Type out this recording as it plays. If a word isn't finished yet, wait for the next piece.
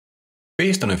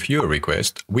Based on a viewer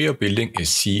request, we are building a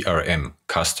CRM,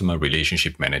 Customer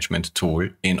Relationship Management tool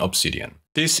in Obsidian.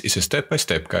 This is a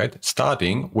step-by-step guide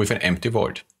starting with an empty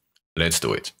vault. Let's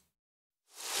do it.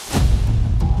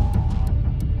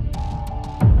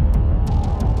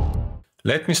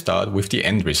 Let me start with the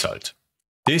end result.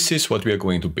 This is what we are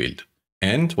going to build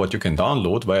and what you can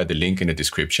download via the link in the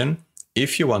description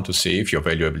if you want to save your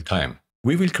valuable time.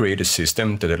 We will create a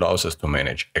system that allows us to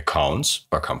manage accounts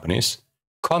for companies,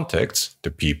 contacts, the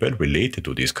people related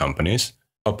to these companies,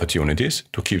 opportunities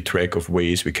to keep track of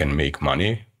ways we can make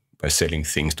money by selling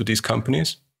things to these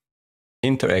companies,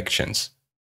 interactions,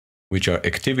 which are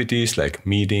activities like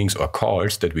meetings or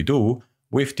calls that we do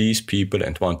with these people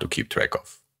and want to keep track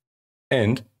of,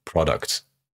 and products,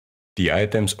 the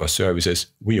items or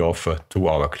services we offer to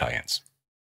our clients.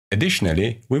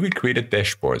 Additionally, we will create a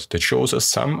dashboard that shows us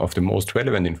some of the most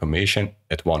relevant information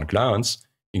at one glance,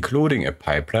 including a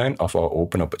pipeline of our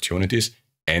open opportunities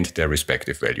and their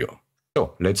respective value.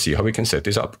 So let's see how we can set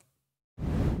this up.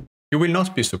 You will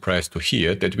not be surprised to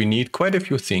hear that we need quite a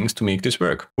few things to make this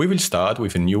work. We will start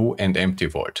with a new and empty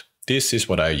vault. This is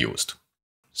what I used.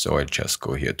 So I'll just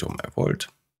go here to my vault,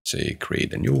 say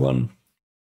create a new one.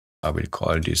 I will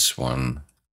call this one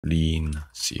Lean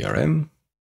CRM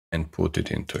and put it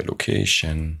into a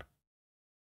location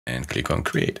and click on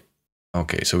create.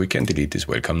 Okay, so we can delete this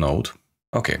welcome node.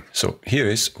 Okay, so here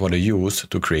is what I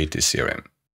used to create this CRM.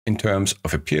 In terms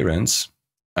of appearance,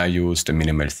 I use the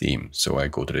minimal theme. So I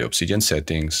go to the Obsidian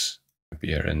settings,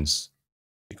 appearance,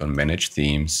 click on manage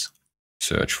themes,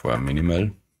 search for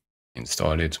minimal,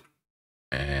 install it,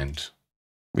 and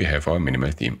we have our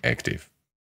minimal theme active.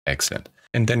 Excellent.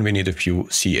 And then we need a few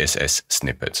CSS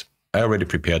snippets. I already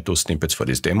prepared those snippets for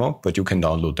this demo, but you can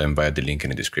download them via the link in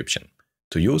the description.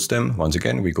 To use them, once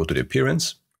again, we go to the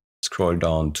appearance, scroll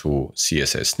down to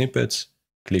CSS snippets,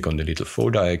 click on the little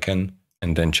folder icon,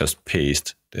 and then just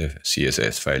paste the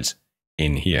CSS files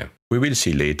in here. We will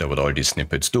see later what all these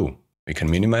snippets do. We can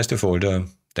minimize the folder,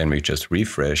 then we just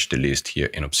refresh the list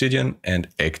here in Obsidian and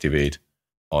activate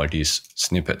all these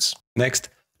snippets. Next,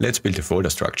 let's build a folder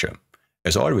structure.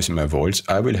 As always in my vaults,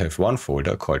 I will have one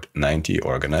folder called 90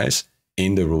 organize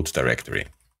in the root directory.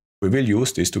 We will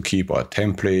use this to keep our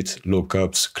templates,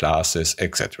 lookups, classes,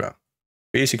 etc.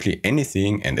 Basically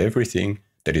anything and everything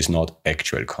that is not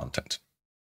actual content.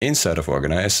 Inside of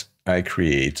organize, I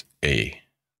create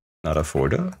another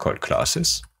folder called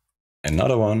classes,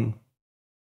 another one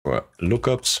for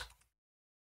lookups,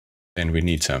 then we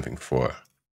need something for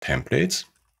templates,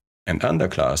 and under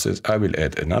classes, I will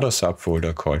add another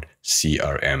subfolder called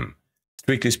CRM.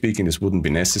 Strictly speaking, this wouldn't be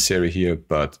necessary here,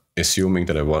 but assuming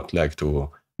that I would like to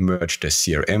merge the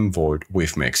CRM vault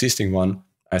with my existing one,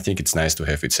 I think it's nice to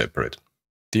have it separate.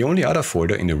 The only other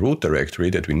folder in the root directory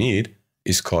that we need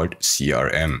is called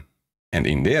CRM. And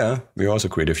in there, we also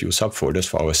create a few subfolders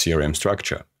for our CRM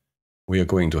structure. We are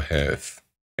going to have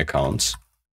accounts,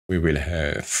 we will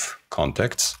have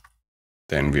contacts,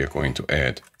 then we are going to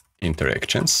add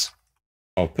interactions,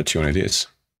 opportunities,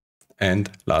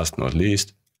 and last but not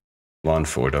least, one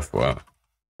folder for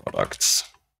products.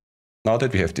 Now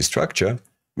that we have this structure,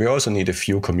 we also need a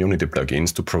few community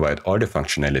plugins to provide all the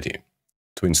functionality.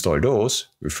 To install those,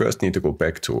 we first need to go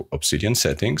back to Obsidian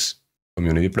settings,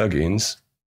 community plugins,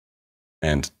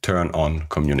 and turn on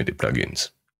community plugins.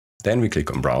 Then we click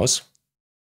on browse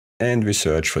and we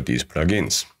search for these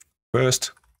plugins.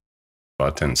 First,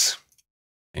 buttons.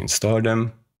 Install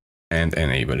them and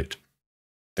enable it.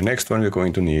 The next one we're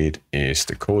going to need is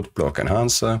the code block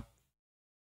enhancer.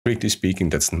 Strictly speaking,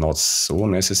 that's not so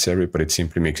necessary, but it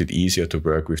simply makes it easier to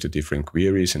work with the different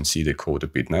queries and see the code a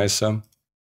bit nicer.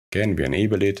 Again, we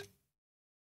enable it.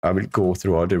 I will go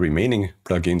through all the remaining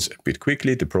plugins a bit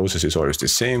quickly. The process is always the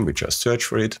same. We just search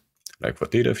for it, like for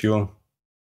data view,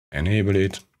 enable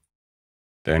it.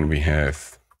 Then we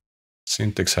have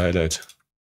syntax highlight,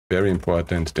 very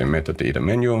important, the metadata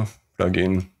menu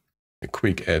plugin, the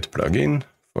QuickAdd plugin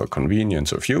for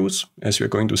convenience of use, as we're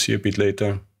going to see a bit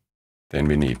later. Then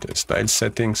we need the style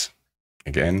settings.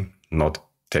 Again, not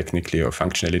technically or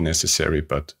functionally necessary,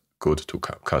 but good to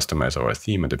customize our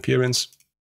theme and appearance.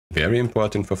 Very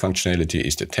important for functionality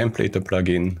is the templater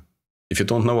plugin. If you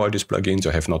don't know all these plugins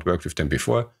or have not worked with them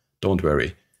before, don't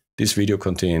worry. This video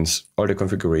contains all the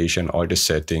configuration, all the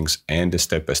settings, and the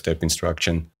step-by-step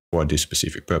instruction for this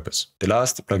specific purpose. The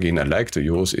last plugin I like to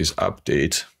use is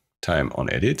update time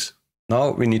on edit. Now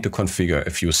we need to configure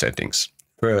a few settings.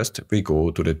 First, we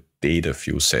go to the data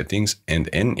view settings and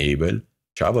enable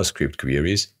JavaScript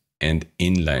queries and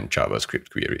inline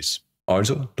JavaScript queries.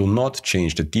 Also, do not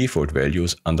change the default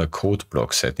values under code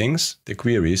block settings. The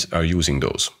queries are using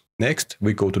those. Next,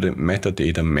 we go to the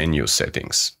metadata menu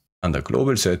settings. Under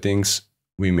global settings,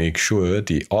 we make sure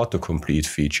the autocomplete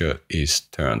feature is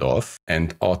turned off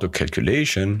and auto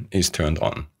calculation is turned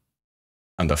on.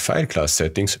 Under file class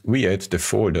settings, we add the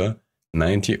folder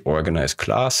 90 organized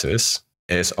classes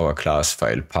as our class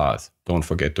file path. Don't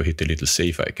forget to hit the little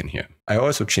save icon here. I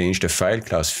also changed the file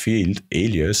class field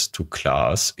alias to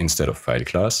class instead of file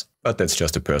class, but that's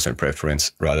just a personal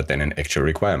preference rather than an actual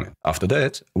requirement. After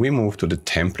that, we move to the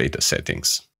template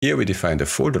settings. Here we define the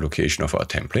folder location of our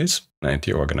templates,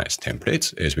 90 organized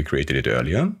templates, as we created it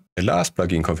earlier. The last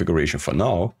plugin configuration for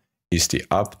now is the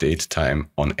update time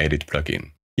on edit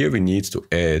plugin. Here we need to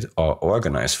add our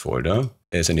organize folder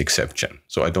as an exception.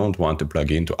 So I don't want the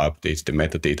plugin to update the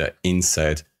metadata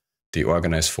inside the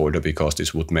organize folder because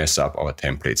this would mess up our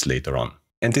templates later on.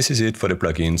 And this is it for the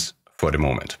plugins for the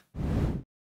moment.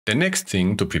 The next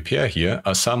thing to prepare here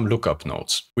are some lookup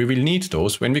notes. We will need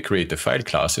those when we create the file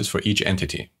classes for each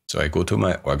entity. So I go to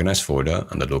my organize folder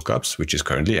under lookups, which is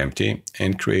currently empty,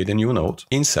 and create a new node.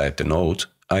 Inside the node,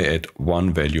 I add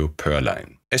one value per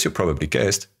line. As you probably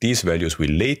guessed, these values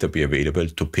will later be available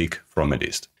to pick from a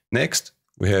list. Next,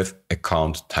 we have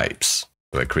account types.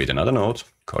 So I create another node,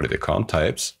 call it account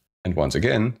types. And once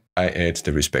again, I add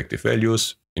the respective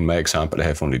values. In my example, I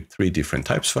have only 3 different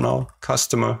types for now: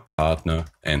 customer, partner,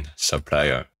 and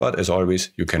supplier. But as always,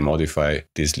 you can modify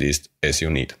this list as you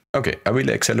need. Okay, I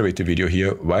will accelerate the video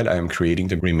here while I am creating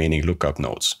the remaining lookup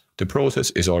nodes. The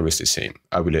process is always the same.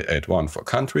 I will add one for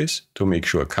countries to make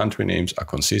sure country names are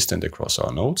consistent across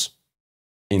our nodes.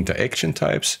 Interaction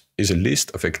types is a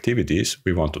list of activities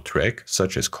we want to track,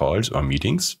 such as calls or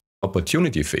meetings.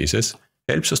 Opportunity phases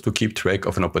helps us to keep track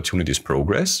of an opportunity's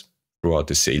progress throughout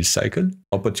the sales cycle.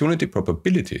 Opportunity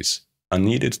probabilities are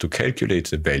needed to calculate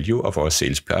the value of our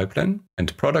sales pipeline,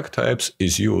 and product types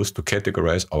is used to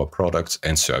categorize our products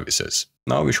and services.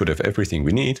 Now we should have everything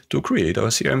we need to create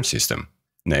our CRM system.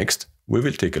 Next, we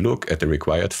will take a look at the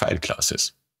required file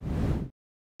classes.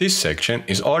 This section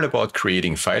is all about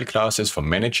creating file classes for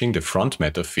managing the front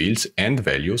matter fields and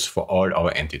values for all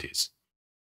our entities.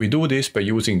 We do this by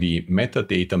using the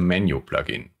metadata menu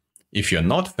plugin. If you're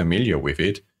not familiar with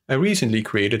it, I recently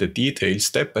created a detailed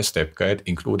step-by-step guide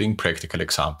including practical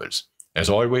examples. As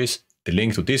always, the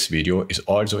link to this video is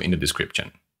also in the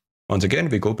description. Once again,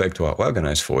 we go back to our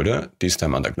organize folder, this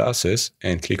time under classes,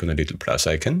 and click on the little plus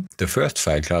icon. The first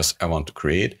file class I want to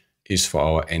create is for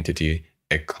our entity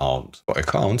account. For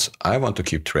accounts, I want to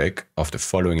keep track of the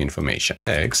following information: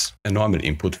 tags, a normal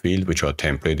input field which our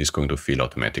template is going to fill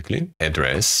automatically;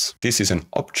 address, this is an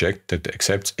object that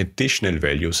accepts additional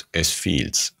values as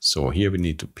fields. So here we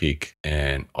need to pick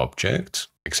an object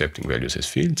accepting values as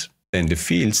fields. Then the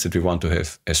fields that we want to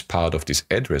have as part of this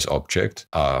address object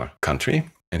are country.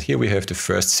 And here we have the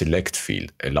first select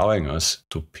field, allowing us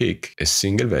to pick a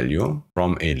single value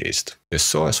from a list. The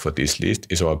source for this list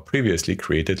is our previously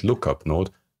created lookup node,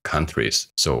 countries.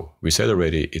 So we said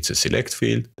already it's a select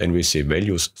field, then we say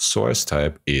values source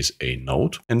type is a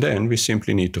node, and then we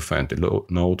simply need to find the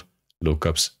node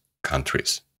lookups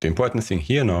countries. The important thing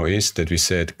here now is that we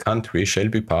said country shall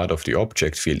be part of the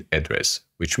object field address,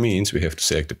 which means we have to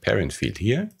select the parent field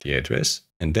here, the address,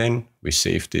 and then we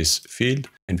save this field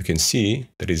and we can see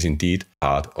that it is indeed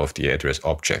part of the address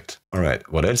object. All right,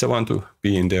 what else I want to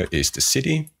be in there is the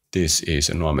city. This is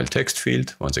a normal text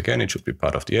field. Once again, it should be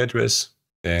part of the address.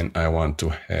 Then I want to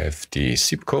have the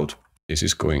zip code. This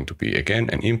is going to be again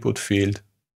an input field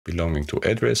belonging to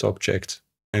address object.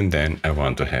 And then I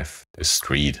want to have the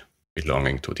street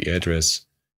belonging to the address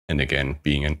and again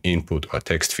being an input or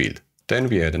text field. Then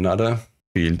we add another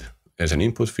field as an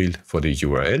input field for the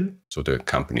URL, so the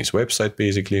company's website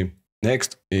basically.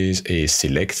 Next is a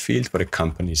select field for the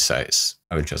company size.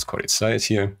 I will just call it size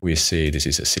here. We say this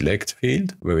is a select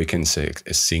field where we can select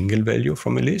a single value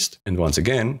from a list. And once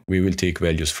again, we will take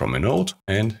values from a node.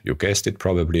 And you guessed it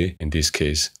probably, in this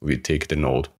case, we take the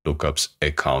node lookups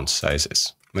account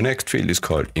sizes. My next field is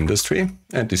called industry,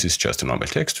 and this is just a normal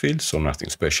text field, so nothing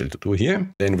special to do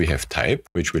here. Then we have type,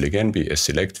 which will again be a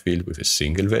select field with a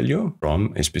single value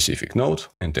from a specific node,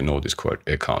 and the node is called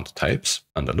account types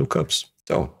under lookups.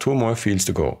 So 2 more fields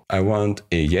to go. I want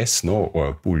a yes, no,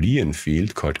 or Boolean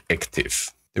field called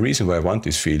active. The reason why I want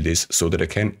this field is so that I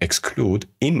can exclude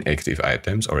inactive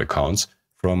items or accounts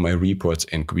from my reports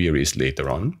and queries later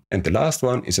on. And the last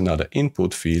one is another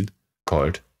input field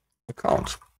called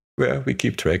account, where we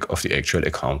keep track of the actual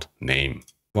account name.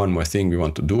 One more thing we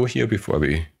want to do here before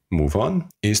we move on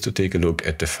is to take a look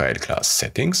at the file class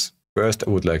settings. First, I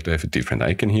would like to have a different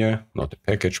icon here, not a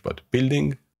package, but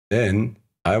building. Then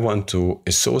I want to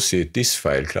associate this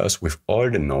file class with all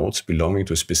the nodes belonging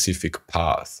to a specific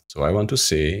path. So I want to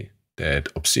say that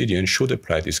Obsidian should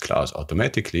apply this class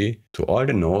automatically to all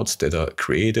the nodes that are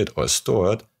created or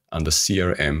stored under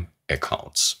CRM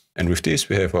accounts. And with this,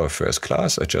 we have our first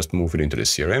class. I just move it into the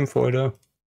CRM folder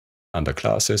under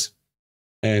classes,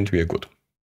 and we are good.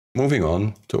 Moving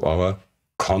on to our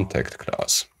contact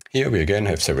class. Here we again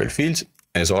have several fields.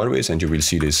 As always, and you will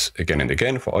see this again and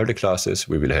again for all the classes,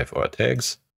 we will have our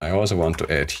tags. I also want to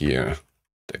add here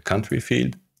the country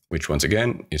field, which once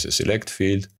again is a select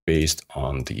field based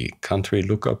on the country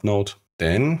lookup node.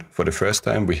 Then for the first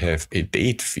time, we have a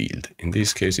date field. In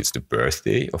this case, it's the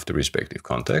birthday of the respective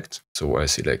contact. So I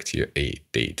select here a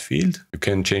date field. You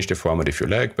can change the format if you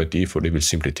like. By default, it will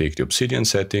simply take the Obsidian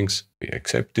settings. We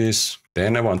accept this.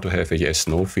 Then I want to have a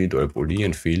yes/no field or a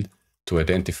Boolean field to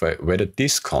identify whether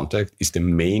this contact is the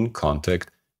main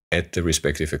contact at the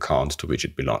respective account to which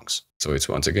it belongs. So it's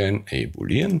once again a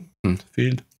Boolean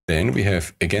field. Then we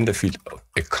have again the field of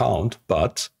account,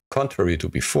 but contrary to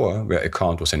before, where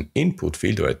account was an input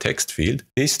field or a text field,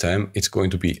 this time it's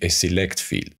going to be a select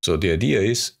field. So the idea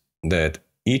is that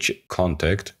each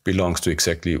contact belongs to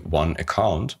exactly one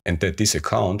account and that this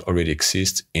account already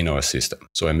exists in our system.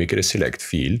 So I make it a select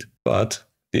field, but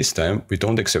this time we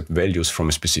don't accept values from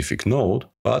a specific node,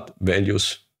 but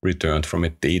values returned from a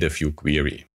data view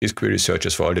query. This query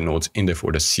searches for all the nodes in the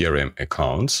folder CRM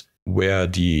accounts where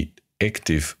the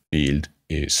active field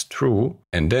is true,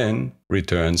 and then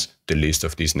returns the list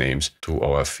of these names to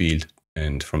our field.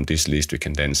 And from this list, we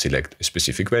can then select a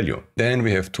specific value. Then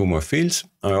we have two more fields.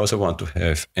 I also want to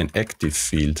have an active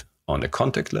field on the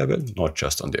contact level, not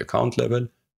just on the account level,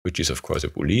 which is of course a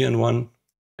Boolean one.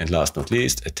 And last but not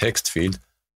least, a text field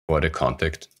for the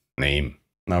contact name.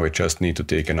 Now we just need to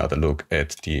take another look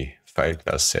at the file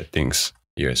class settings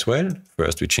here as well.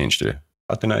 First, we change the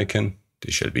button icon.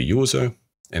 This shall be user.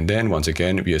 And then once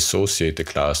again, we associate the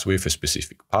class with a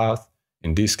specific path.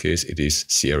 In this case, it is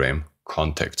CRM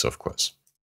contacts, of course.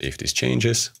 Save these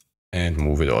changes and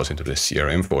move it also into the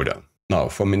CRM folder. Now,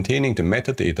 for maintaining the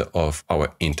metadata of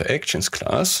our interactions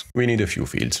class, we need a few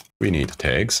fields. We need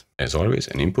tags, as always,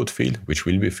 an input field, which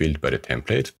will be filled by the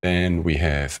template. Then we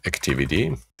have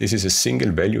activity. This is a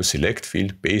single value select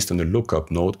field based on the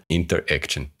lookup node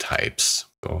interaction types.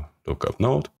 So lookup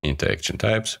node, interaction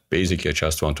types. Basically, I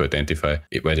just want to identify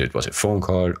whether it was a phone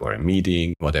call or a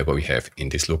meeting, whatever we have in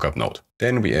this lookup node.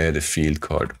 Then we add a field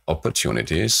called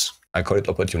opportunities. I call it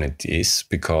opportunities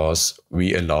because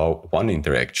we allow one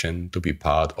interaction to be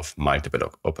part of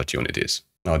multiple opportunities.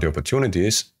 Now the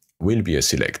opportunities will be a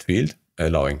select field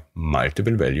allowing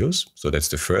multiple values. So that's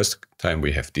the first time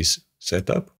we have this set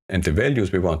up. And the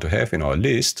values we want to have in our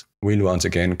list will once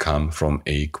again come from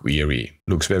a query.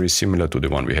 Looks very similar to the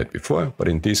one we had before, but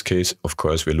in this case, of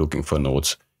course, we're looking for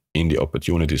nodes in the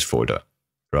opportunities folder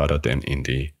rather than in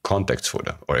the contacts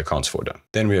folder or accounts folder.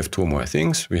 Then we have two more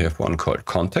things. We have one called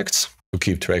contacts to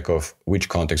keep track of which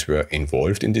contacts were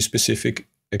involved in this specific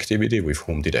activity, with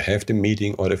whom did I have the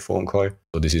meeting or the phone call.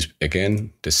 So this is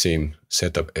again the same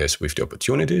setup as with the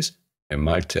opportunities, a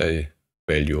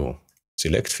multi-value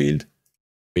select field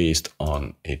based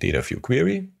on a data view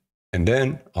query. And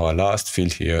then our last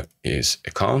field here is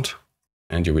account.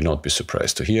 And you will not be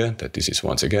surprised to hear that this is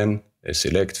once again a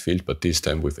select field, but this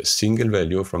time with a single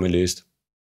value from a list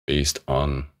based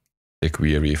on the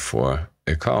query for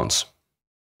accounts.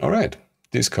 All right,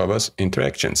 this covers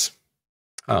interactions.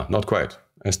 Not quite.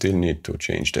 I still need to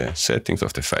change the settings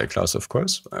of the file class, of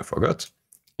course. I forgot.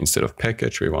 Instead of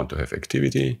package, we want to have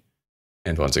activity.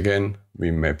 And once again,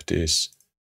 we map this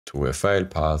to a file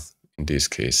path, in this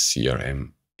case,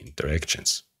 CRM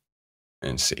interactions,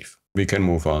 and save. We can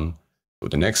move on to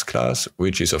the next class,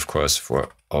 which is of course for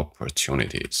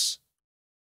opportunities.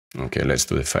 Okay, let's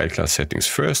do the file class settings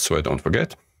first so I don't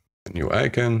forget. A new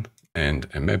icon and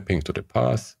a mapping to the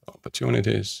path,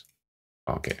 opportunities.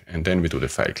 Okay, and then we do the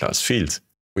file class fields.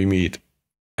 We meet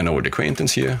an old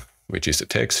acquaintance here, which is the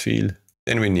text field.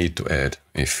 Then we need to add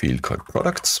a field called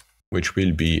products, which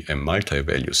will be a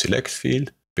multi-value select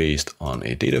field based on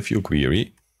a data view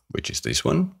query, which is this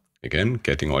one. Again,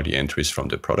 getting all the entries from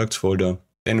the products folder.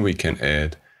 Then we can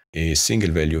add a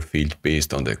single value field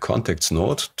based on the contacts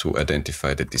node to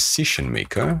identify the decision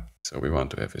maker. So we want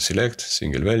to have a select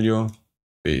single value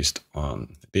based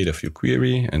on data view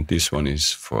query. And this one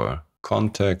is for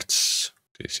contacts.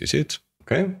 This is it.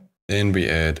 Okay. Then we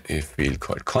add a field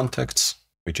called contacts,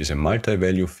 which is a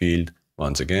multi-value field.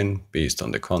 Once again, based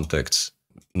on the contacts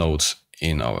nodes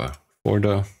in our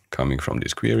folder coming from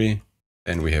this query.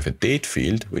 Then we have a date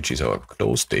field, which is our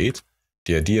close date.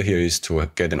 The idea here is to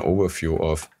get an overview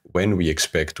of when we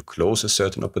expect to close a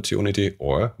certain opportunity,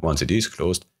 or once it is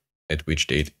closed, at which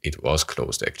date it was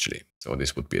closed actually. So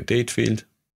this would be a date field.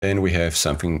 Then we have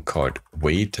something called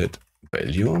weighted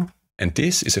value. And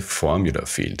this is a formula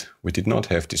field. We did not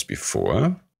have this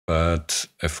before, but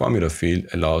a formula field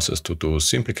allows us to do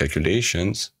simple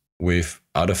calculations with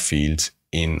other fields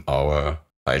in our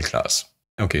file class.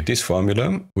 Okay, this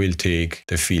formula will take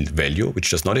the field value, which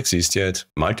does not exist yet,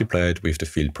 multiply it with the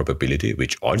field probability,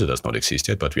 which also does not exist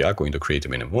yet, but we are going to create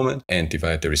them in a moment, and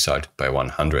divide the result by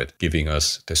 100, giving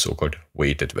us the so-called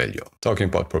weighted value. Talking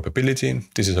about probability,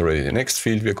 this is already the next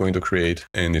field we are going to create,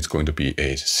 and it's going to be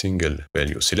a single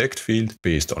value select field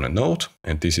based on a node.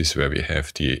 And this is where we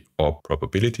have the OB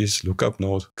probabilities lookup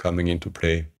node coming into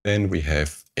play. Then we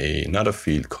have another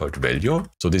field called value.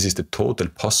 So this is the total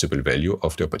possible value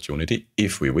of the opportunity.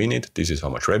 If we win it, this is how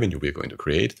much revenue we're going to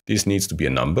create. This needs to be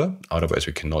a number, otherwise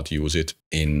we cannot use it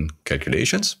in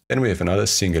calculations. Then we have another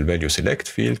single value select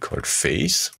field called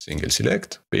phase, single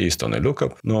select, based on a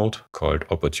lookup node called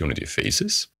opportunity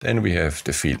phases. Then we have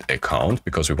the field account,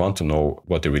 because we want to know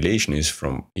what the relation is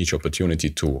from each opportunity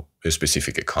to a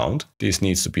specific account. This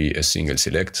needs to be a single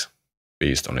select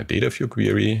based on a data view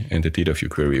query, and the data view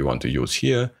query we want to use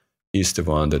here is the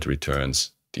one that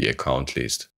returns the account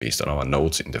list based on our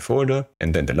nodes in the folder.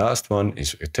 And then the last one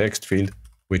is a text field,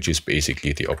 which is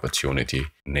basically the opportunity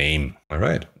name. All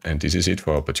right, and this is it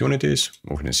for opportunities.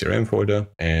 Moving in the CRM folder,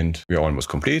 and we are almost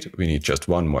complete. We need just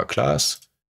one more class,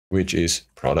 which is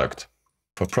product.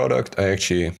 For product, I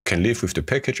actually can live with the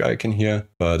package icon here,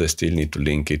 but I still need to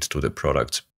link it to the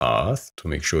product's path to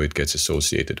make sure it gets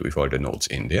associated with all the nodes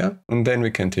in there. And then we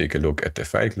can take a look at the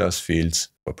file class fields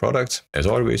for products. As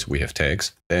always, we have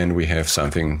tags. Then we have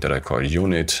something that I call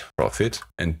unit profit,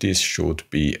 and this should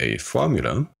be a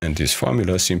formula. And this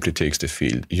formula simply takes the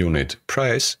field unit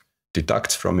price,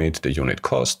 deducts from it the unit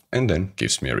cost, and then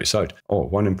gives me a result. Oh,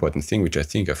 one important thing, which I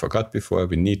think I forgot before,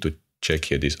 we need to check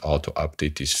here this auto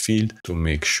update this field to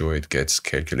make sure it gets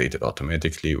calculated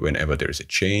automatically whenever there is a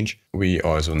change. We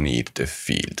also need the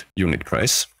field unit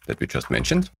price that we just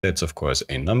mentioned. That's of course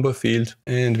a number field,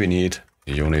 and we need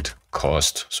the unit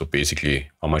cost. So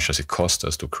basically, how much does it cost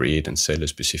us to create and sell a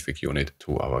specific unit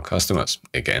to our customers?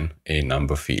 Again, a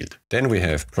number field. Then we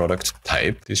have product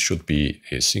type. This should be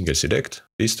a single select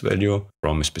list value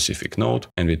from a specific node,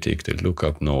 and we take the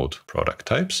lookup node product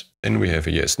types. Then we have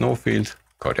a yes no field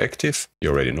called active. You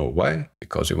already know why,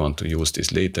 because we want to use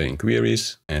this later in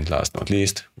queries. And last but not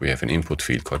least, we have an input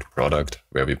field called product,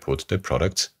 where we put the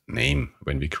product's name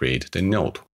when we create the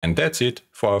node. And that's it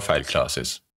for our file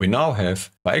classes. We now have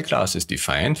file classes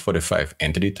defined for the 5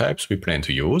 entity types we plan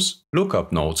to use,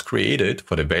 lookup nodes created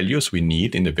for the values we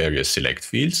need in the various select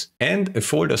fields, and a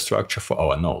folder structure for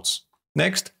our nodes.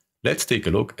 Next, let's take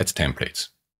a look at templates.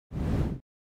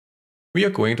 We are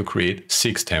going to create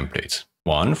 6 templates.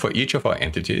 One for each of our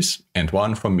entities and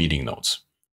one for meeting nodes.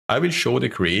 I will show the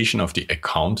creation of the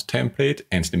account template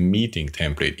and the meeting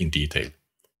template in detail.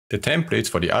 The templates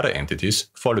for the other entities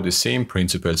follow the same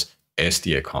principles as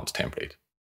the account template.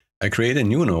 I create a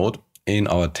new node in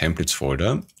our templates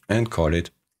folder and call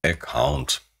it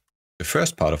account. The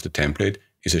first part of the template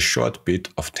is a short bit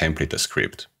of template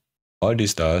script. All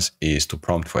this does is to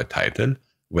prompt for a title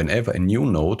whenever a new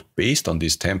node based on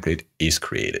this template is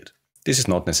created. This is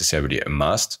not necessarily a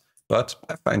must, but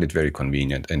I find it very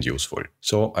convenient and useful.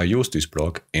 So I use this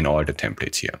block in all the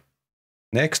templates here.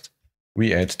 Next,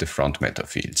 we add the front matter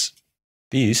fields.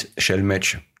 These shall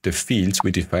match the fields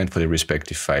we defined for the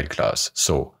respective file class.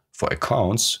 So for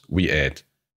accounts, we add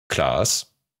class.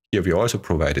 Here we also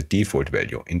provide a default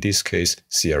value, in this case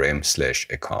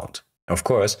CRM/account. Of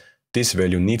course, this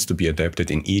value needs to be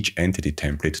adapted in each entity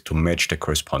template to match the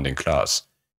corresponding class.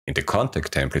 In the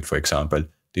contact template, for example,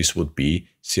 this would be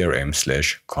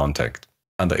CRM/contact.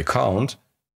 Under account,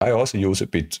 I also use a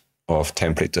bit of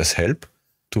template as help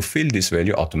to fill this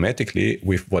value automatically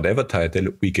with whatever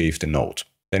title we gave the node.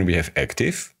 Then we have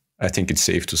active. I think it's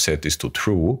safe to set this to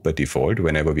true by default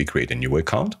whenever we create a new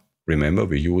account. Remember,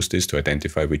 we use this to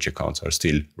identify which accounts are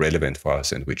still relevant for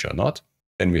us and which are not.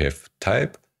 Then we have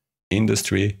type,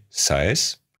 industry,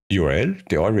 size, URL.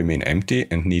 They all remain empty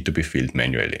and need to be filled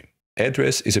manually.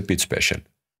 Address is a bit special.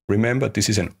 Remember, this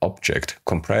is an object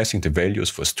comprising the values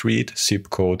for street, zip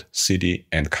code, city,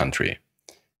 and country.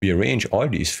 We arrange all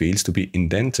these fields to be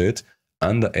indented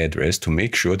under address to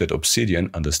make sure that Obsidian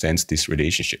understands this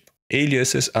relationship.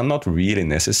 Aliases are not really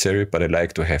necessary, but I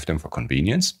like to have them for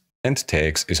convenience. And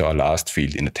tags is our last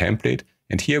field in the template,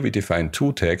 and here we define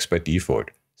 2 tags by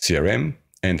default, CRM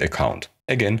and account.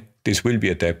 Again, this will be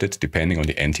adapted depending on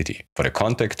the entity. For the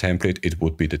contact template, it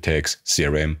would be the tags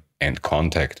CRM and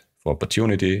contact. For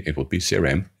opportunity, it would be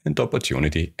CRM and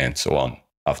opportunity and so on.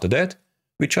 After that,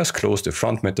 we just close the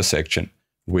front meta section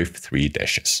with 3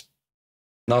 dashes.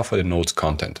 Now for the notes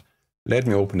content. Let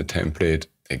me open the template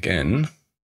again,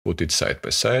 put it side by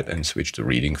side and switch to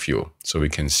reading view so we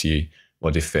can see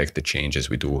what effect the changes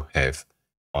we do have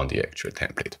on the actual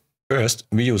template. First,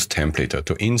 we use templater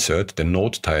to insert the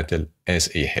note title as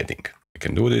a heading. We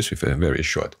can do this with a very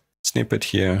short snippet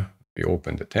here. We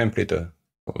open the templater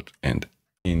code and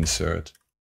insert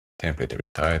template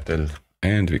title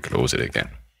and we close it again.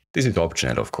 This is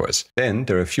optional, of course. Then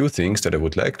there are a few things that I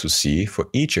would like to see for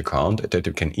each account that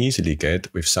you can easily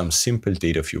get with some simple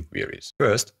data view queries.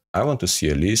 First, I want to see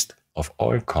a list of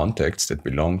all contacts that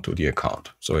belong to the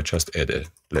account. So I just add a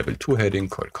level 2 heading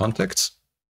called contacts.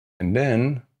 And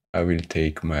then I will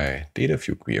take my data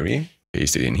view query,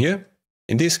 paste it in here.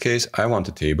 In this case, I want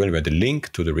a table where the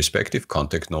link to the respective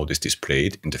contact node is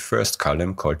displayed in the first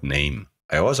column called name.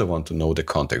 I also want to know the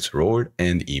contact's role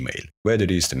and email, whether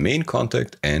it is the main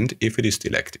contact and if it is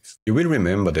still active. You will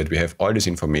remember that we have all this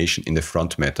information in the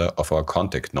front meta of our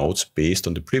contact nodes based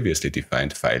on the previously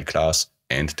defined file class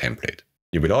and template.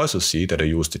 You will also see that I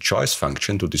use the choice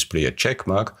function to display a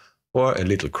checkmark or a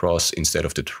little cross instead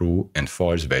of the true and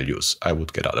false values I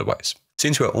would get otherwise.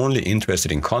 Since we're only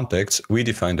interested in contacts, we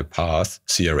define the path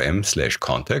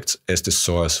CRM/contacts as the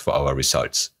source for our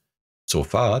results. So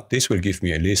far, this will give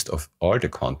me a list of all the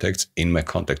contacts in my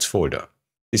contacts folder.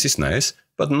 This is nice,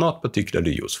 but not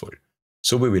particularly useful.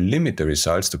 So we will limit the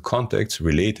results to contacts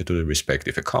related to the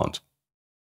respective account.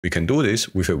 We can do this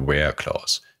with a where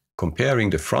clause,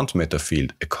 comparing the front meta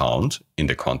field account in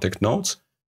the contact nodes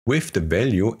with the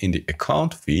value in the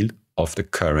account field of the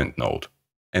current node.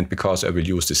 And because I will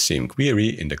use the same query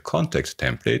in the contact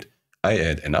template, I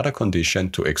add another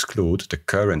condition to exclude the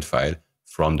current file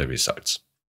from the results.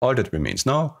 All that remains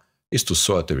now is to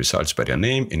sort the results by their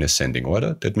name in ascending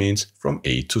order, that means from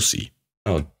A to C.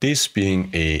 Now, this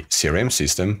being a CRM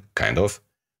system,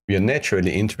 we are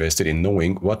naturally interested in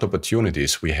knowing what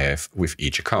opportunities we have with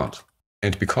each account.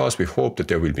 And because we hope that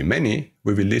there will be many,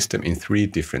 we will list them in 3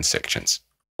 different sections: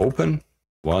 open,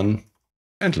 won,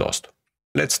 and lost.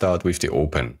 Let's start with the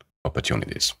open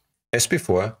opportunities. As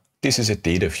before, this is a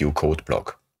data view code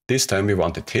block. This time we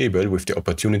want a table with the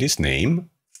opportunity's name,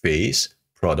 phase,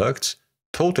 products,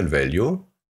 total value,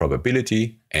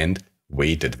 probability, and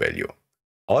weighted value.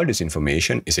 All this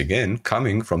information is again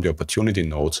coming from the opportunity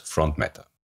node's front meta.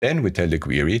 Then we tell the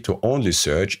query to only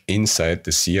search inside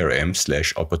the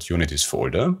CRM/opportunities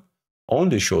folder,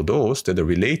 only show those that are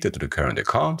related to the current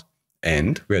account,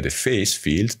 and where the phase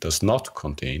field does not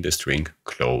contain the string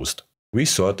closed. We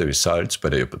sort the results by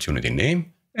the opportunity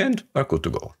name and are good to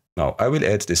go. Now I will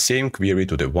add the same query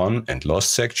to the won and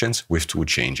lost sections with 2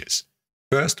 changes.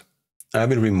 First, I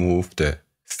will remove the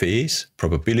phase,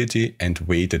 probability, and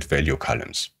weighted value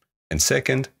columns. And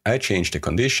second, I change the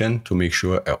condition to make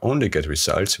sure I only get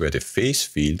results where the phase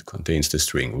field contains the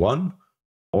string won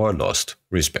or lost,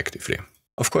 respectively.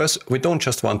 Of course, we don't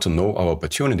just want to know our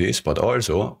opportunities, but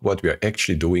also what we are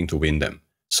actually doing to win them.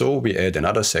 So we add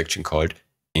another section called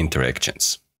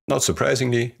interactions. Not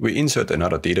surprisingly, we insert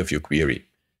another data view query.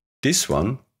 This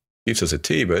one gives us a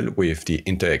table with the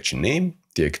interaction name,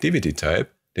 the activity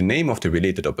type, the name of the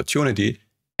related opportunity,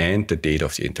 and the date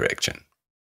of the interaction.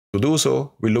 To do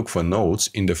so, we look for nodes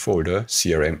in the folder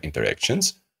CRM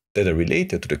Interactions that are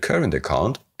related to the current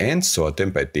account and sort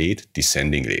them by date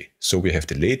descendingly, so we have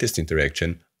the latest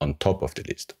interaction on top of the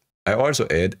list. I also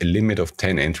add a limit of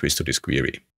 10 entries to this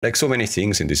query. Like so many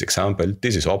things in this example,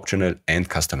 this is optional and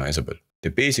customizable. The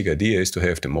basic idea is to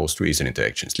have the most recent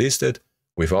interactions listed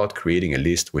without creating a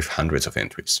list with hundreds of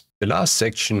entries. The last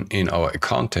section in our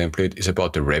account template is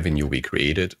about the revenue we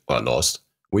created or lost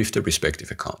with the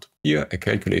respective account. Here I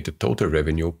calculate the total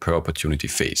revenue per opportunity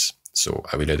phase. So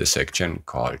I will add a section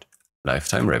called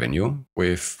lifetime revenue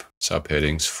with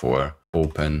subheadings for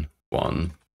open,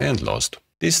 won, and lost.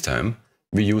 This time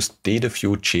we use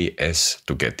DataView.js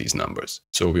to get these numbers.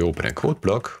 So we open a code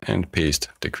block and paste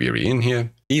the query in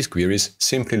here. These queries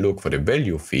simply look for the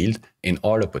value field in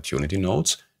all opportunity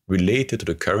nodes related to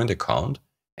the current account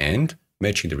and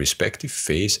matching the respective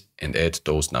phase and add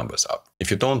those numbers up.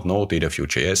 If you don't know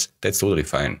DataView.js, that's totally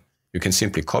fine. You can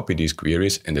simply copy these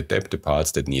queries and adapt the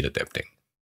parts that need adapting.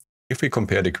 If we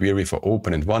compare the query for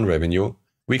open and won revenue,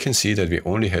 we can see that we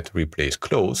only had to replace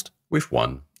closed with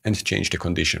won and change the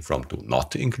condition from do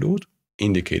not include,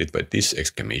 indicated by this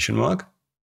exclamation mark,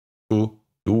 to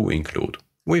do include,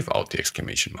 without the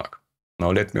exclamation mark.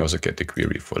 Now let me also get the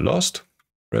query for lost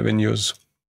revenues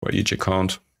for each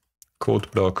account, code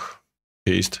block,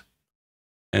 paste,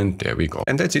 and there we go.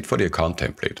 And that's it for the account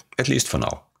template, at least for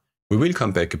now. We will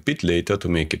come back a bit later to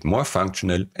make it more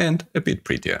functional and a bit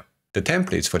prettier. The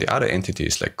templates for the other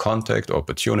entities like contact or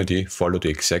opportunity follow the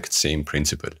exact same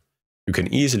principle. You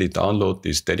can easily download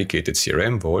this dedicated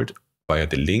CRM vault via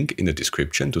the link in the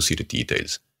description to see the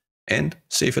details, and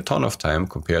save a ton of time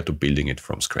compared to building it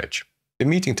from scratch. The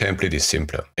meeting template is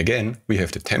simpler. Again, we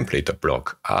have the templater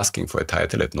block asking for a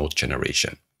title at node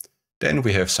generation. Then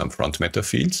we have some front matter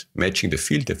fields matching the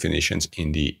field definitions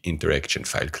in the interaction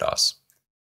file class.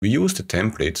 We use the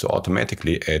template to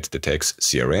automatically add the tags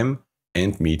CRM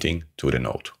and meeting to the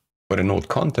node. For the node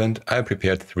content, I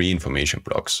prepared 3 information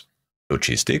blocks.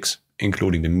 Logistics,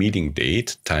 including the meeting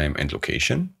date, time and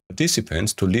location.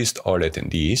 Participants to list all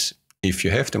attendees. If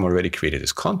you have them already created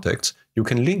as contacts, you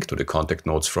can link to the contact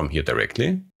nodes from here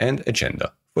directly, and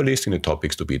agenda for listing the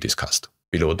topics to be discussed.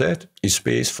 Below that is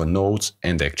space for notes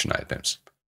and action items.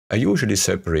 I usually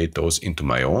separate those into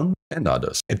my own and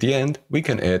others. At the end, we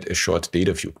can add a short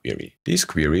data view query. This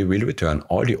query will return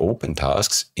all the open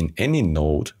tasks in any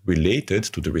node related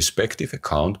to the respective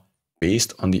account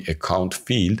based on the account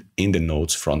field in the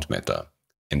node's front matter,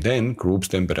 and then groups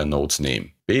them by the node's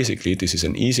name. Basically, this is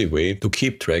an easy way to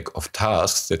keep track of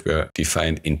tasks that were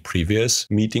defined in previous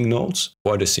meeting nodes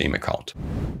for the same account.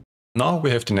 Now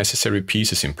we have the necessary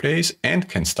pieces in place and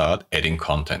can start adding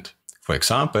content. For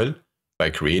example, by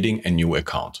creating a new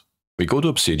account. We go to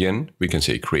Obsidian, we can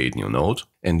say create new node,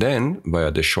 and then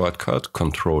via the shortcut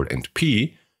Ctrl and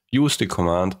P, use the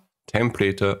command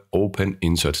templater open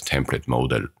insert template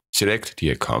modal. Select the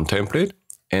account template,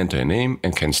 enter a name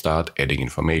and can start adding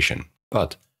information.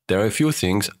 But there are a few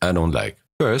things I don't like.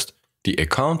 First, the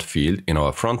account field in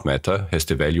our front matter has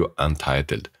the value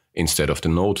untitled instead of the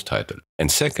node title.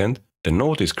 And second, the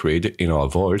node is created in our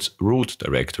vault's root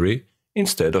directory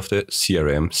instead of the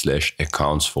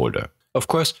CRM/accounts folder. Of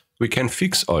course, we can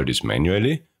fix all this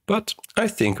manually, but I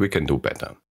think we can do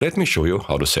better. Let me show you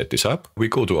how to set this up. We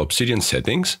go to Obsidian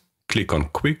Settings, click on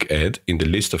QuickAdd in the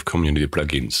list of community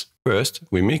plugins. First,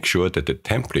 we make sure that the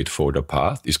template folder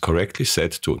path is correctly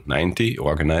set to 90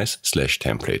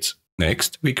 organize/templates.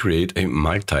 Next, we create a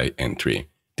multi-entry.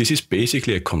 This is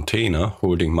basically a container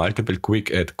holding multiple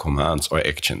QuickAdd commands or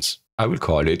actions. I will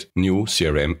call it new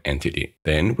CRM entity.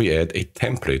 Then we add a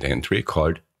template entry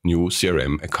called new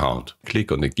CRM account.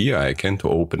 Click on the gear icon to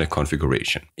open a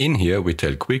configuration. In here, we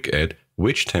tell QuickAdd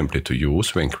which template to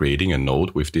use when creating a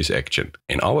node with this action.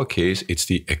 In our case, it's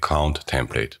the account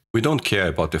template. We don't care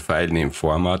about the file name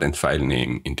format and file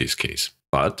name in this case.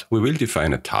 But we will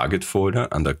define a target folder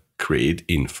under create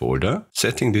in folder,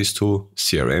 setting this to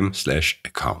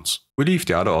CRM/accounts. We leave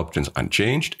the other options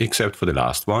unchanged except for the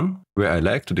last one, where I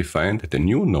like to define that the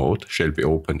new node shall be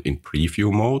opened in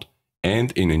preview mode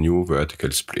and in a new vertical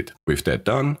split. With that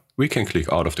done, we can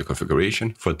click out of the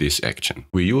configuration for this action.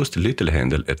 We use the little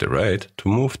handle at the right to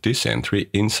move this entry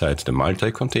inside the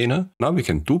multi-container. Now we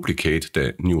can duplicate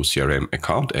the new CRM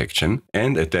account action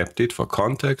and adapt it for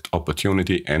contact,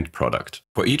 opportunity and product.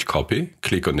 For each copy,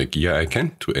 click on the gear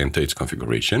icon to enter its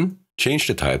configuration, change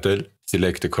the title,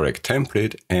 select the correct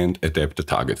template and adapt the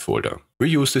target folder. We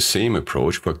use the same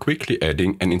approach for quickly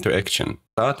adding an interaction,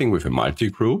 starting with a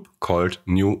multi-group called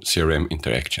new CRM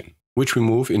interaction, which we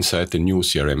move inside the new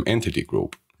CRM entity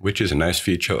group, which is a nice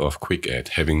feature of QuickAdd,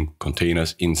 having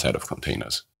containers inside of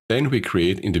containers. Then we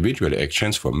create individual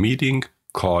actions for meeting,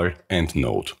 call and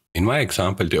node. In my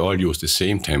example, they all use the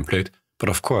same template, but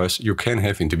of course you can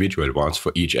have individual ones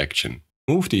for each action.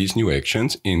 Move these new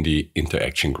actions in the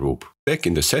interaction group. Back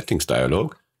in the settings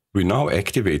dialog, we now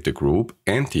activate the group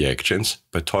and the actions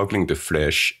by toggling the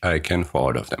flash icon for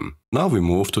all of them. Now we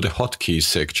move to the hotkeys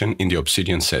section in the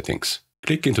Obsidian settings.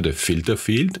 Click into the filter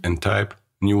field and type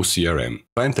new CRM.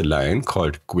 Find the line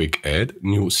called QuickAdd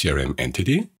new CRM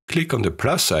entity. Click on the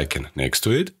plus icon next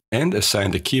to it and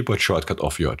assign the keyboard shortcut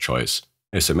of your choice.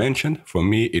 As I mentioned, for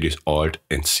me it is Alt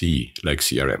and C, like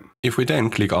CRM. If we then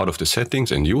click out of the settings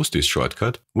and use this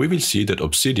shortcut, we will see that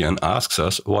Obsidian asks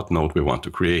us what node we want to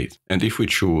create. And if we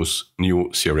choose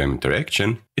New CRM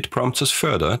Interaction, it prompts us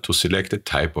further to select the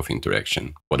type of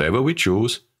interaction. Whatever we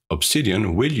choose,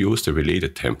 Obsidian will use the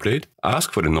related template,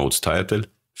 ask for the node's title,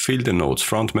 fill the node's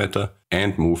front matter,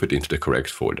 and move it into the correct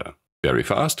folder. Very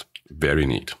fast, very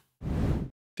neat.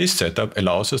 This setup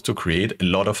allows us to create a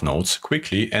lot of nodes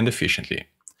quickly and efficiently.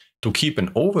 To keep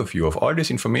an overview of all this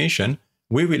information,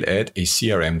 we will add a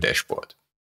CRM dashboard.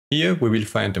 Here we will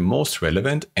find the most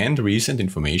relevant and recent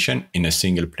information in a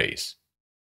single place.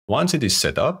 Once it is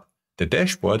set up, the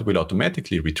dashboard will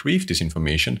automatically retrieve this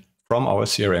information from our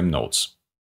CRM nodes.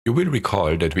 You will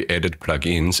recall that we added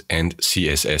plugins and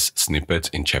CSS snippets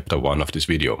in chapter 1 of this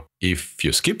video. If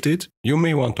you skipped it, you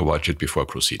may want to watch it before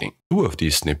proceeding. 2 of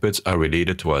these snippets are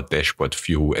related to our dashboard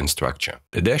view and structure.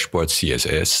 The dashboard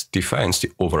CSS defines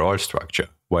the overall structure,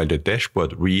 while the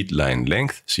dashboard read line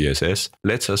length CSS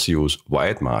lets us use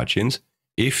wide margins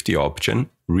if the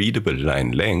option readable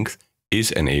line length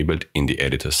is enabled in the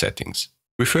editor settings.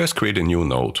 We first create a new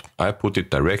node. I put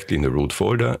it directly in the root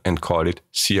folder and call it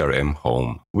CRM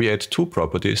Home. We add 2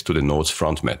 properties to the node's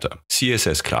front matter.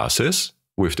 CSS classes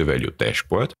with the value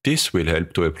dashboard. This will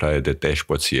help to apply the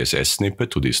dashboard CSS snippet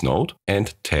to this node,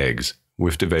 and tags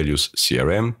with the values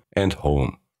CRM and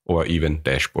Home, or even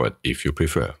dashboard if you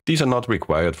prefer. These are not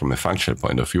required from a functional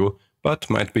point of view,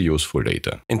 but might be useful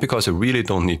later. And because I really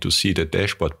don't need to see the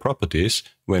dashboard properties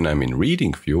when I'm in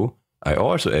reading view, I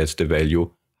also add the value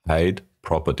hide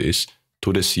properties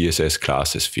to the CSS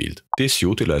classes field. This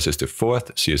utilizes the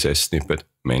 4th CSS snippet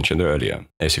mentioned earlier.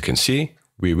 As you can see,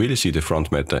 we will see the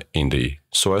front matter in the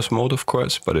source mode, of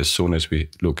course, but as soon as we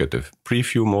look at the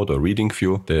preview mode or reading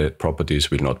view, the properties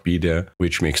will not be there,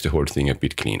 which makes the whole thing a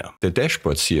bit cleaner. The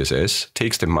dashboard CSS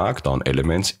takes the markdown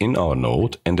elements in our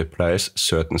node and applies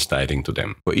certain styling to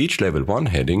them. For each level 1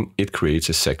 heading, it creates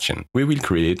a section. We will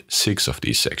create 6 of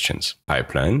these sections.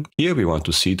 Pipeline. Here we want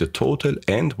to see the total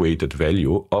and weighted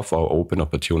value of our open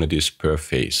opportunities per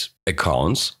phase.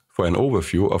 Accounts. For an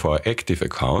overview of our active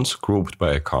accounts grouped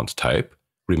by account type.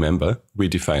 Remember, we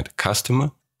defined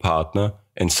customer, partner,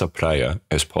 and supplier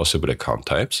as possible account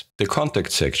types. The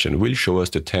contact section will show us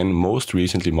the 10 most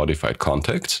recently modified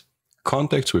contacts,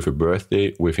 contacts with a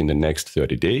birthday within the next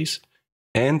 30 days,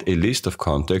 and a list of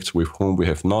contacts with whom we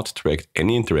have not tracked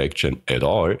any interaction at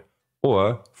all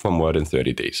or for more than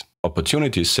 30 days.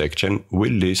 Opportunities section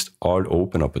will list all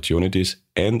open opportunities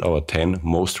and our 10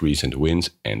 most recent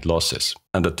wins and losses.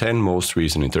 Under 10 most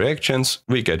recent interactions,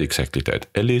 we get exactly that,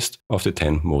 a list of the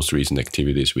 10 most recent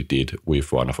activities we did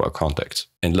with one of our contacts.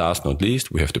 And last not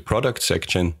least, we have the product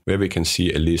section where we can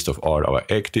see a list of all our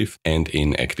active and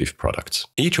inactive products.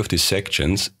 Each of these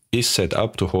sections is set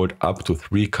up to hold up to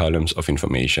 3 columns of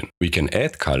information. We can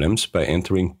add columns by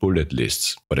entering bullet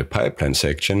lists. For the pipeline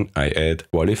section, I add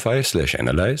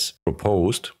qualify/analyze,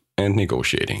 proposed, and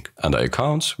negotiating. Under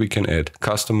accounts, we can add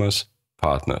customers,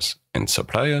 partners, and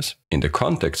suppliers. In the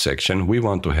contact section, we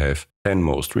want to have 10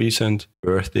 most recent,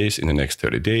 birthdays in the next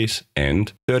 30 days,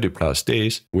 and 30 plus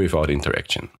days without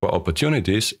interaction. For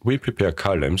opportunities, we prepare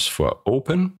columns for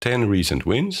open, 10 recent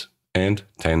wins, and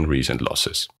 10 recent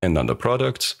losses. And under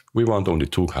products, we want only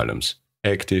 2 columns,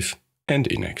 active and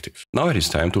inactive. Now it is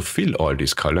time to fill all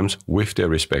these columns with their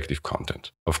respective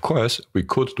content. Of course, we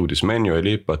could do this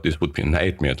manually, but this would be a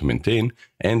nightmare to maintain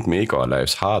and make our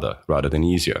lives harder rather than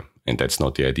easier. And that's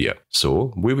not the idea.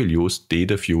 So we will use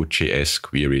DataView.js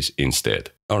queries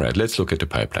instead. Alright, let's look at the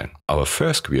pipeline. Our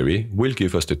first query will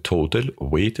give us the total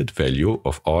weighted value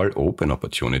of all open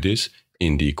opportunities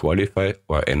in the qualify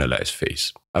or analyze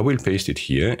phase. I will paste it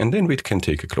here and then we can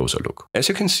take a closer look. As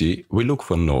you can see, we look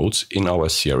for nodes in our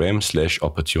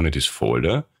CRM/opportunities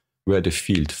folder where the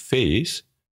field phase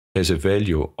has a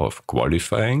value of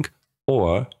qualifying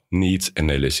or needs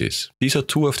analysis. These are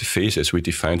 2 of the phases we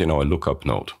defined in our lookup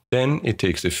node. Then it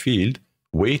takes the field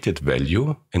weighted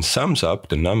value and sums up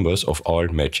the numbers of all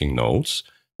matching nodes,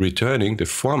 returning the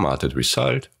formatted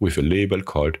result with a label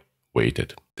called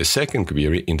weighted. The second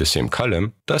query in the same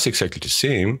column does exactly the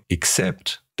same,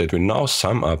 except that we now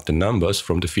sum up the numbers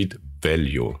from the field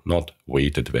value, not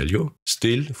weighted value,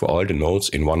 still for all the nodes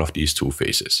in one of these 2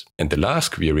 phases. And the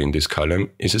last query in this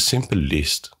column is a simple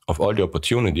list of all the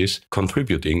opportunities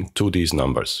contributing to these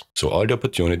numbers. So all the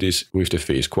opportunities with the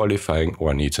phase qualifying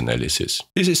or needs analysis.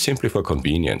 This is simply for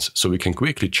convenience, so we can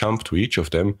quickly jump to each of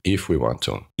them if we want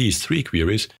to. These 3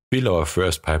 queries fill our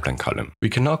first pipeline column. We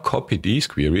can now copy these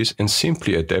queries and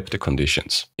simply adapt the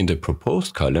conditions. In the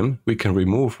proposed column, we can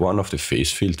remove one of the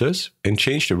phase filters and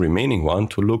change the remaining one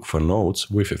to look for nodes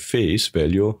with a phase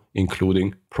value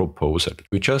including proposal.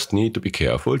 We just need to be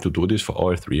careful to do this for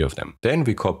all 3 of them. Then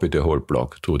we copy the whole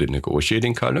block to the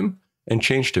negotiating column and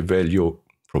change the value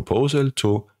proposal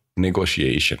to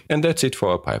negotiation. And that's it for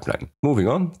our pipeline. Moving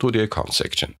on to the account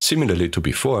section. Similarly to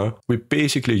before, we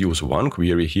basically use one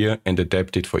query here and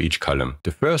adapt it for each column.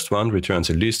 The first one returns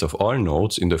a list of all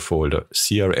nodes in the folder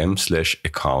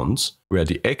CRM/accounts, where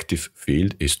the active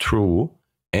field is true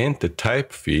and the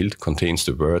type field contains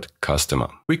the word customer.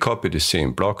 We copy the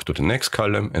same block to the next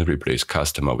column and replace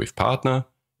customer with partner,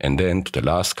 and then to the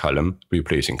last column,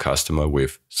 replacing customer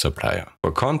with supplier.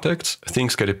 For contacts,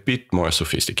 things get a bit more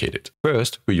sophisticated.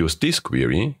 First, we use this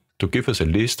query to give us a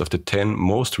list of the 10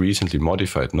 most recently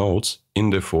modified nodes in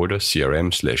the folder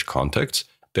CRM/contacts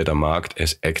that are marked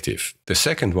as active. The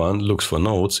second one looks for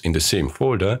notes in the same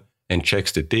folder and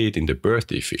checks the date in the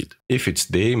birthday field. If its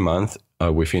day, month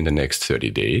are within the next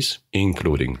 30 days,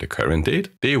 including the current date,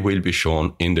 they will be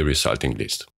shown in the resulting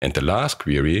list. And the last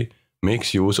query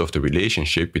makes use of the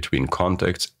relationship between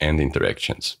contacts and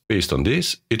interactions. Based on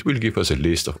this, it will give us a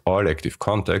list of all active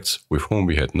contacts with whom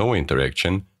we had no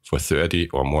interaction for 30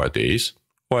 or more days,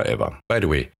 or ever. By the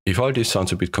way, if all this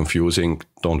sounds a bit confusing,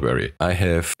 don't worry. I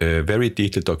have a very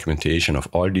detailed documentation of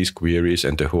all these queries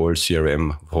and the whole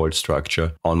CRM vault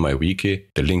structure on my wiki,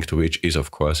 the link to which is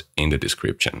of course in the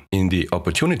description. In the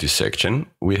opportunities section,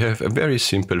 we have a very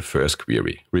simple first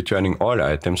query, returning all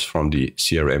items from the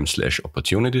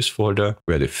CRM/opportunities folder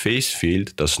where the phase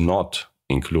field does not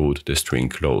include the string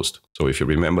closed. So if you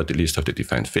remember the list of the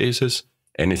defined phases,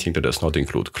 anything that does not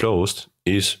include closed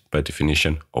is, by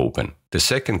definition, open. The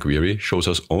second query shows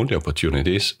us only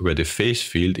opportunities where the phase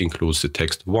field includes the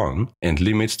text 1 and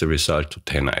limits the result to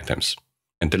 10 items.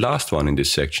 And the last one in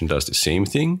this section does the same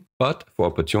thing, but for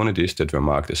opportunities that were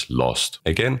marked as lost,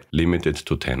 again limited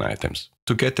to 10 items.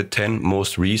 To get the 10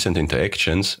 most recent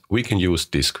interactions, we can use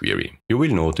this query. You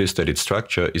will notice that its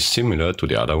structure is similar to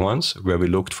the other ones, where we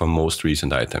looked for most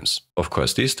recent items. Of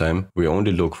course, this time we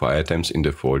only look for items in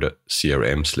the folder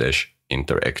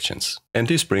CRM/interactions. And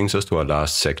this brings us to our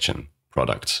last section,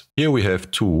 products. Here we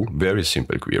have two very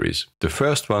simple queries. The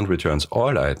first one returns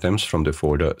all items from the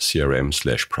folder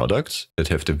CRM/products that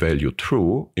have the value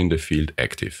true in the field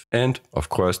active. And of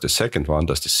course, the second one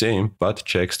does the same, but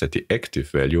checks that the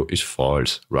active value is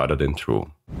false rather than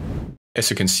true. As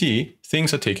you can see,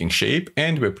 things are taking shape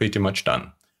and we're pretty much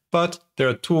done. But there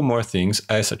are two more things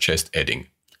I suggest adding.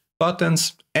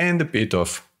 Buttons and a bit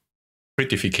of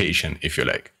prettification, if you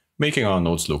like, making our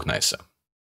notes look nicer.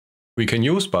 We can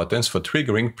use buttons for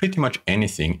triggering pretty much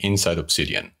anything inside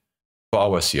Obsidian. For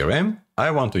our CRM,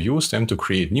 I want to use them to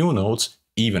create new notes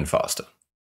even faster.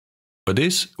 For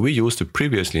this, we use the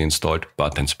previously installed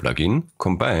Buttons plugin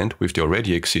combined with the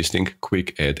already existing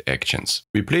QuickAdd actions.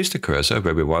 We place the cursor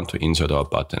where we want to insert our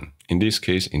button, in this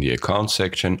case in the Account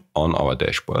section on our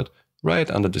dashboard, right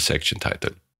under the section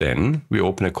title. Then we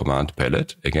open a command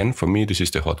palette. Again, for me this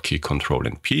is the hotkey Ctrl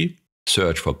and P,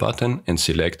 search for button and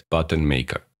select Button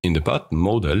Maker. In the button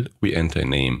modal, we enter a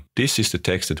name. This is the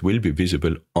text that will be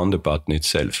visible on the button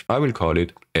itself. I will call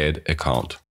it Add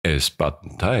Account. As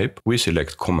button type, we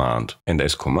select Command, and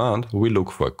as command, we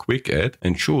look for QuickAdd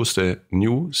and choose the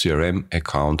new CRM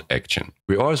account action.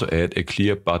 We also add a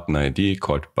clear button ID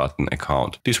called Button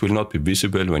Account. This will not be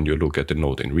visible when you look at the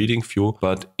node in Reading View,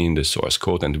 but in the source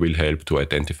code and will help to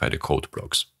identify the code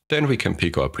blocks. Then we can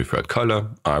pick our preferred color.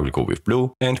 I will go with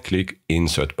blue and click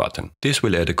Insert Button. This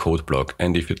will add a code block,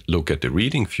 and if you look at the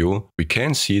reading view, we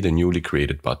can see the newly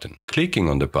created button. Clicking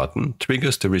on the button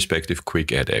triggers the respective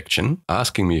QuickAdd action,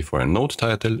 asking me for a node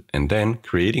title and then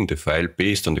creating the file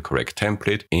based on the correct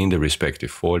template in the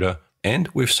respective folder and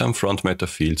with some front matter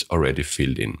fields already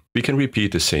filled in. We can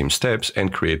repeat the same steps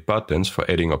and create buttons for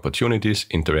adding opportunities,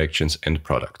 interactions and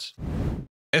products.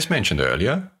 As mentioned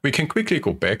earlier, we can quickly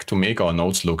go back to make our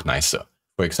notes look nicer.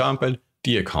 For example,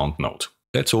 the account node.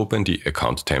 Let's open the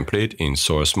account template in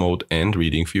source mode and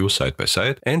reading view side by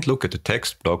side and look at the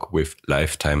text block with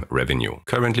lifetime revenue.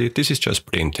 Currently, this is just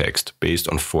plain text based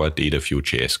on 4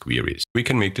 DataView.js queries. We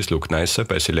can make this look nicer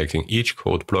by selecting each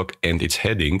code block and its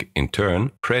heading in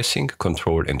turn, pressing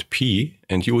Ctrl and P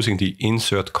and using the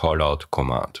insert callout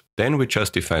command. Then we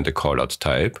just define the callout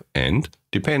type and,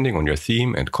 depending on your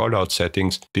theme and callout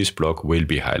settings, this block will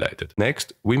be highlighted.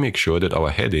 Next, we make sure that our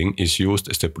heading is used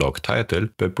as the block title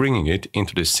by bringing it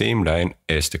into the same line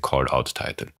as the callout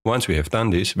title. Once we have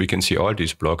done this, we can see all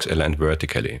these blocks aligned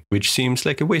vertically, which seems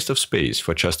like a waste of space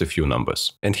for just a few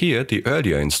numbers. And here, the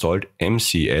earlier installed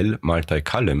MCL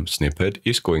multi-column snippet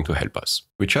is going to help us.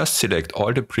 We just select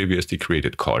all the previously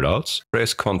created callouts,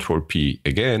 press Ctrl P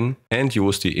again, and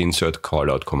use the insert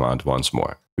callout command once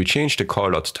more. We change the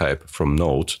callout type from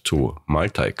node to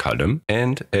multi-column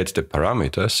and add the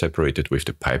parameter separated with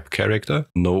the pipe character,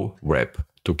 no wrap,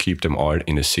 to keep them all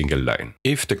in a single line.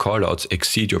 If the callouts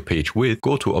exceed your page width,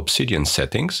 go to Obsidian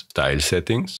Settings, Style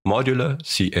Settings, Modular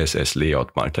CSS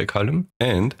Layout Multicolumn,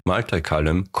 and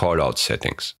Multicolumn Callout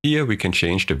Settings. Here we can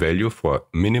change the value for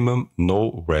minimum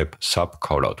no wrap sub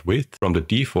callout width from the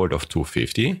default of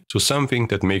 250 to something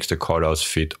that makes the callouts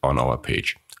fit on our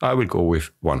page. I will go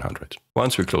with 100.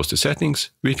 Once we close the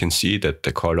settings, we can see that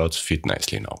the callouts fit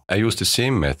nicely now. I use the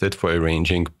same method for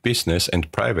arranging business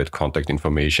and private contact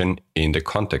information in the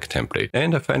contact template,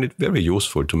 and I find it very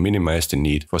useful to minimize the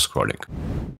need for scrolling.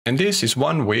 And this is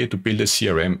one way to build a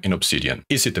CRM in Obsidian.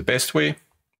 Is it the best way?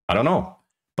 I don't know.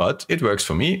 but it works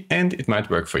for me and it might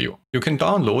work for you. You can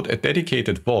download a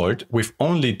dedicated vault with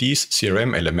only these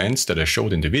CRM elements that are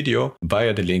showed in the video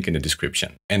via the link in the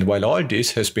description. And while all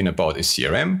this has been about a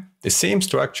CRM, the same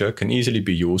structure can easily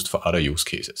be used for other use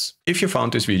cases. If you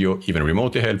found this video even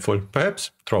remotely helpful,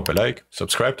 perhaps drop a like,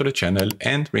 subscribe to the channel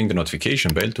and ring the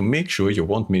notification bell to make sure you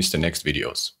won't miss the next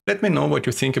videos. Let me know what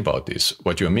you think about this,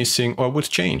 what you are missing or would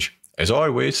change. As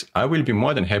always, I will be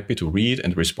more than happy to read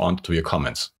and respond to your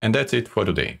comments. And that's it for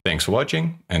today. Thanks for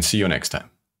watching and see you next time.